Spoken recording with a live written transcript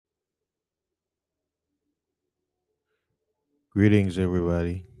Greetings,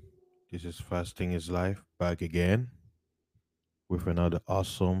 everybody. This is Fasting is Life back again with another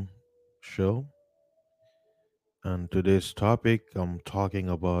awesome show. And today's topic, I'm talking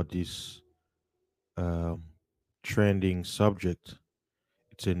about this um, trending subject.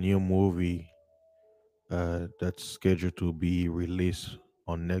 It's a new movie that's scheduled to be released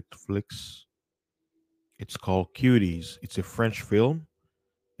on Netflix. It's called Cuties. It's a French film.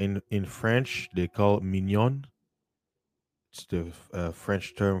 In French, they call it Mignon. It's the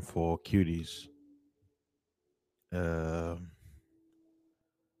French term for cuties. Um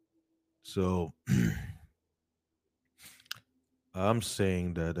so I'm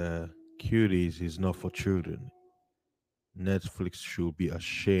saying that Cuties is not for children. Netflix should be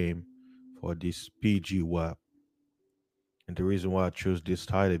ashamed for this PG WAP. And the reason why I chose this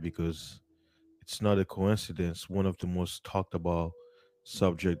title because it's not a coincidence. One of the most talked about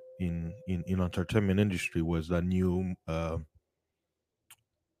subject in entertainment industry was that new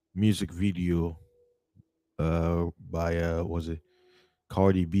music video by was it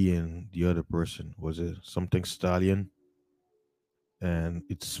Cardi B and the other person, was it something Stallion, and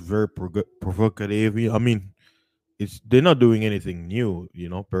it's very provocative. I mean, it's they're not doing anything new,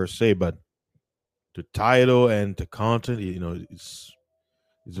 per se, but the title and the content, it's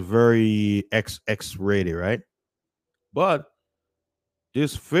very X rated, right? But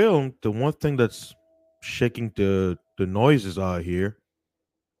this film, the one thing that's shaking the noises out here,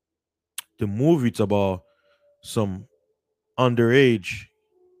 the movie, it's about some underage,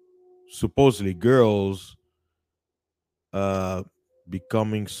 supposedly girls, uh,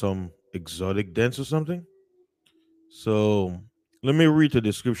 becoming some exotic dance or something. So let me read the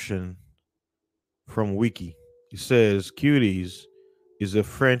description from Wiki. It says Cuties is a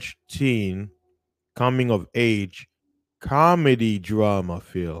French teen coming of age comedy drama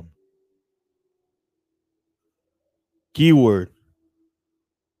film. Keyword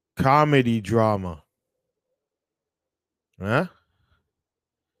comedy drama. Huh?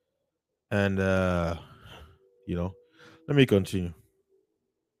 And you know, let me continue.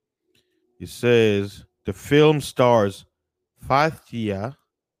 It says the film stars Fathia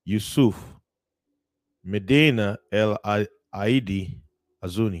Yusuf, Medina El Aidi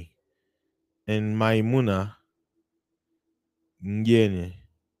Azuni, and Maimuna Ngene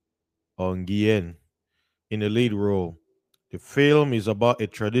or Ngien in the lead role. The film is about a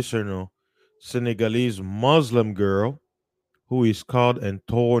traditional Senegalese Muslim girl who is caught and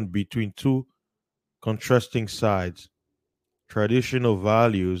torn between two contrasting sides, traditional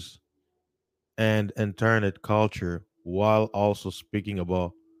values and internet culture, while also speaking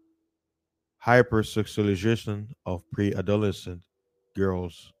about hypersexualization of pre-adolescent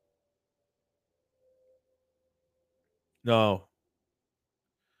girls. Now,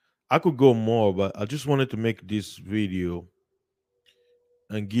 I could go more, but I just wanted to make this video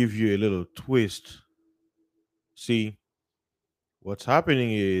and give you a little twist. See, what's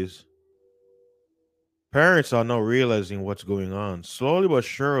happening is parents are not realizing what's going on. Slowly but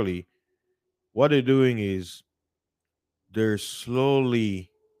surely, what they're doing is they're slowly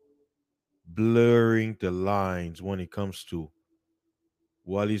blurring the lines when it comes to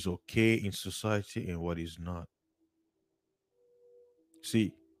what is okay in society and what is not.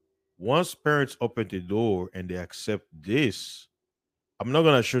 See, once parents open the door and they accept this, I'm not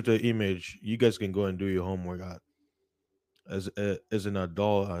gonna show the image. You guys can go and do your homework. As an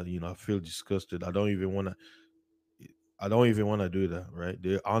adult, I feel disgusted. I don't even want to do that. Right?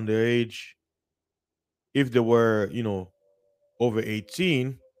 They're underage. If they were, over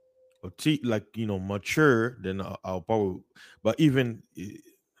 18 or like mature, then I'll probably. But even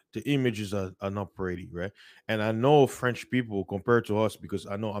the images are not pretty, right? And I know French people compared to us because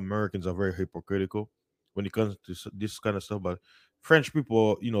I know Americans are very hypocritical when it comes to this kind of stuff. But French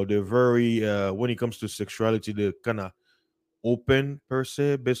people, they're very when it comes to sexuality, they're kind of open per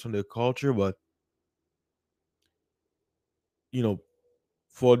se based on their culture. But you know,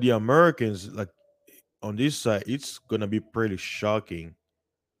 for the Americans, like on this side, it's gonna be pretty shocking.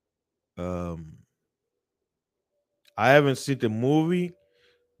 Um, I haven't seen the movie,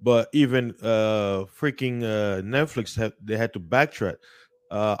 but even freaking Netflix they had to backtrack.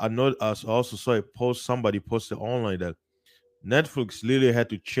 I know I also saw a post somebody posted online that Netflix literally had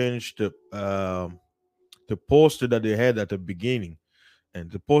to change the poster that they had at the beginning,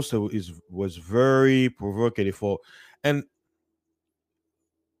 and the poster was very provocative for. And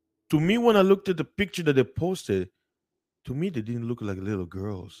to me, when I looked at the picture that they posted, to me they didn't look like little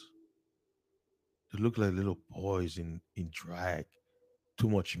girls. They looked like little boys in drag, too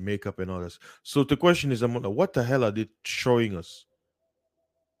much makeup and all this. So the question is, Amanda, what the hell are they showing us?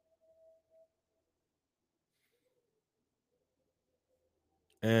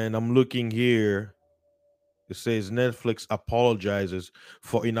 And I'm looking here. It says Netflix apologizes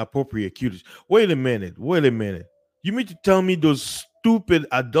for inappropriate cuties. Wait a minute. Wait a minute. You mean to tell me those stupid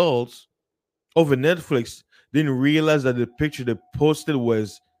adults over Netflix didn't realize that the picture they posted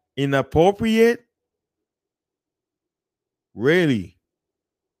was inappropriate? Really?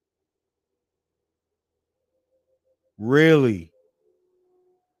 Really?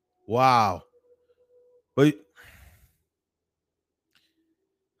 Wow. But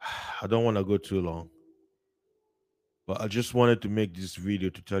I don't want to go too long. But I just wanted to make this video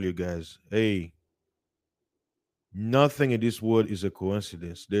to tell you guys, hey, nothing in this world is a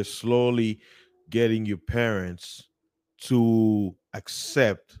coincidence. They're slowly getting your parents to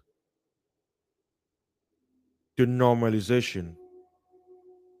accept the normalization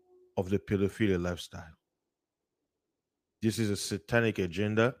of the pedophilia lifestyle. This is a satanic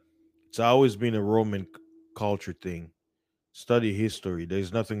agenda. It's always been a Roman culture thing. Study history.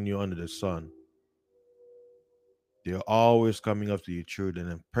 There's nothing new under the sun. They're always coming after your children.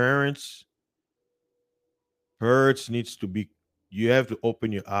 And parents needs to be. You have to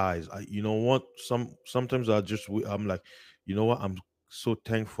open your eyes. You know what? Sometimes I'm like, you know what? I'm so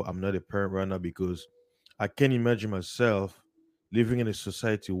thankful I'm not a parent right now because I can't imagine myself living in a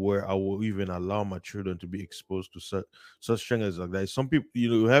society where I will even allow my children to be exposed to such things like that. Some people,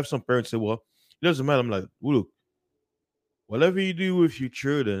 you have some parents say, "Well, it doesn't matter." I'm like, "Well, look, whatever you do with your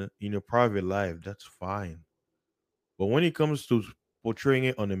children in your private life, that's fine. But when it comes to portraying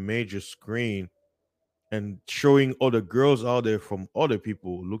it on a major screen and showing other girls out there from other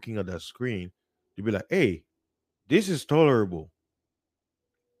people looking at that screen, to be like, hey, this is tolerable.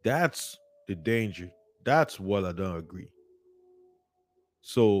 That's the danger. That's what I don't agree.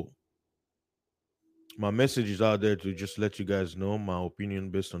 So my message is out there to just let you guys know my opinion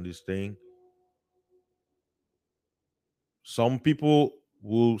based on this thing. Some people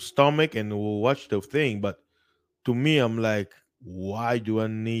will stomach and will watch the thing, but to me, I'm like, why do I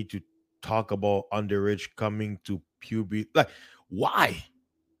need to talk about underage coming to puberty? Like, why?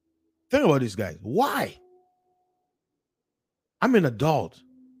 Think about this, guys. Why? I'm an adult.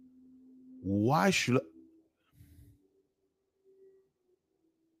 Why should I?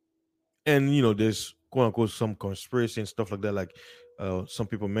 And there's quote unquote some conspiracy and stuff like that. Like, some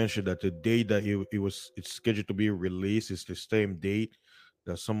people mentioned that the date that it's scheduled to be released is the same date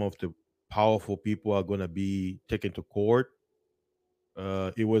that some of the powerful people are gonna be taken to court.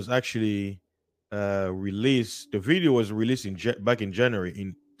 It was actually released. The video was released back in January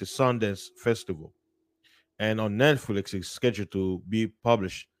in the Sundance Festival, and on Netflix it's scheduled to be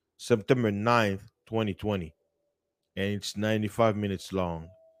published September 9th, 2020, and it's 95 minutes long,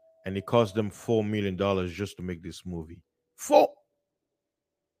 and it cost them $4 million just to make this movie. Four.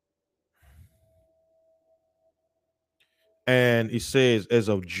 And it says as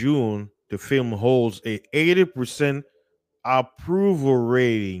of June, the film holds a 80% approval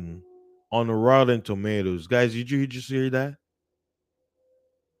rating on Rotten Tomatoes. Guys, did you just hear that?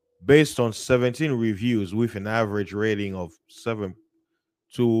 Based on 17 reviews with an average rating of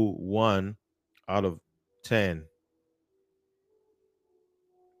 7.21 out of 10.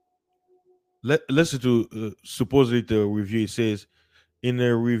 Listen to supposedly the review. It says, in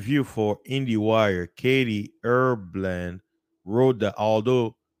a review for IndieWire, Katie Erbland wrote that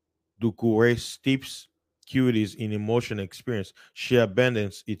although Ducouré steeps cuties in emotional experience, she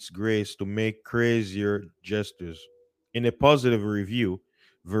abandons its grace to make crazier gestures. In a positive review,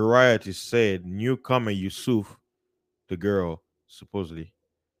 Variety said newcomer Yusuf, the girl, supposedly,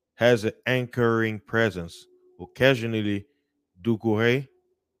 has an anchoring presence. Occasionally, Ducouré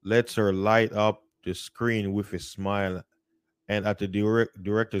lets her light up the screen with a smile, and at the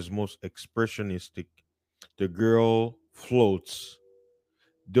director's most expressionistic, the girl floats.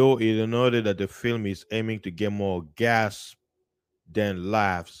 Though it noted that the film is aiming to get more gasps than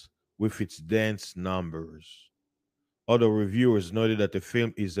laughs with its dance numbers. Other reviewers noted that the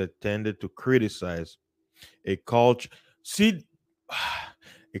film is intended to criticize a culture. See,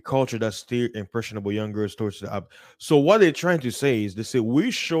 a culture that steered impressionable young girls towards the up. So what they're trying to say is they say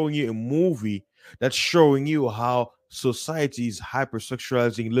we're showing you a movie that's showing you how society is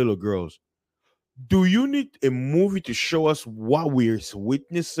hypersexualizing little girls. Do you need a movie to show us what we're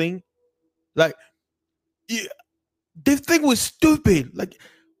witnessing? Like, yeah, this thing was stupid. Like,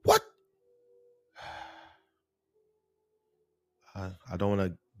 what? I don't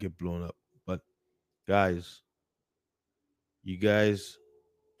want to get blown up, but guys, you guys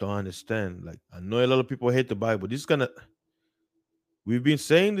don't understand. Like, I know a lot of people hate the Bible. This kind of we've been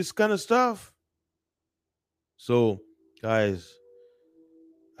saying this kind of stuff. So, guys,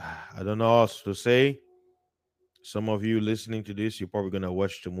 I don't know what else to say. Some of you listening to this, you're probably gonna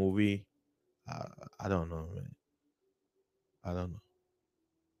watch the movie. I, I don't know, man. I don't know.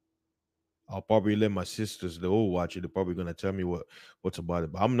 I'll probably let my sisters they all watch it. They're probably gonna tell me what's about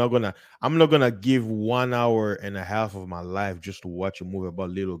it. But I'm not gonna give 1 hour and a half of my life just to watch a movie about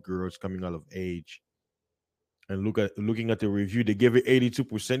little girls coming out of age. And looking at the review, they gave it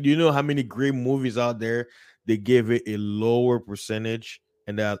 82%. Do you know how many great movies out there they gave it a lower percentage?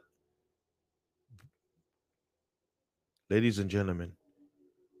 And that, ladies and gentlemen,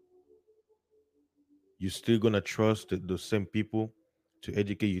 you still gonna trust those same people to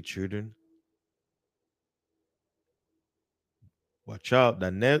educate your children? Watch out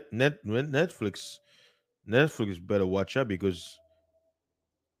that Netflix better watch out because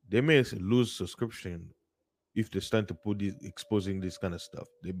they may lose subscription if they start to put this exposing this kind of stuff.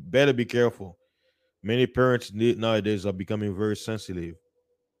 They better be careful. Many parents nowadays are becoming very sensitive.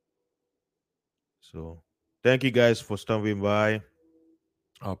 So thank you guys for stopping by.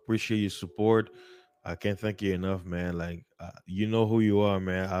 I appreciate your support. I can't thank you enough, man. Like you know who you are,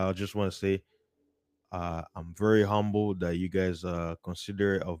 man. I just want to say I'm very humbled that you guys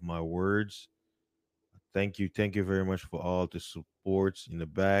consider of my words. Thank you very much for all the supports in the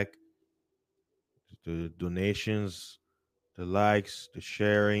back, the donations, the likes, the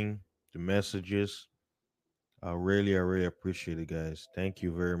sharing, the messages. I really appreciate it, guys. Thank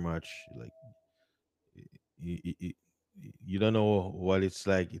you very much. Like, you, you don't know what it's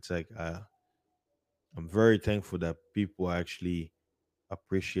like. It's like I'm very thankful that people actually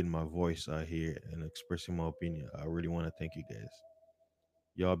appreciate my voice out here and expressing my opinion. I really want to thank you guys.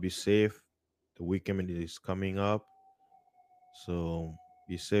 Y'all be safe. The weekend is coming up, so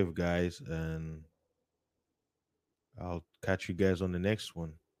be safe, guys, and I'll catch you guys on the next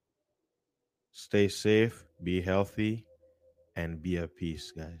one. Stay safe, be healthy, and be at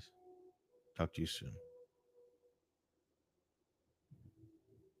peace, guys. Talk to you soon.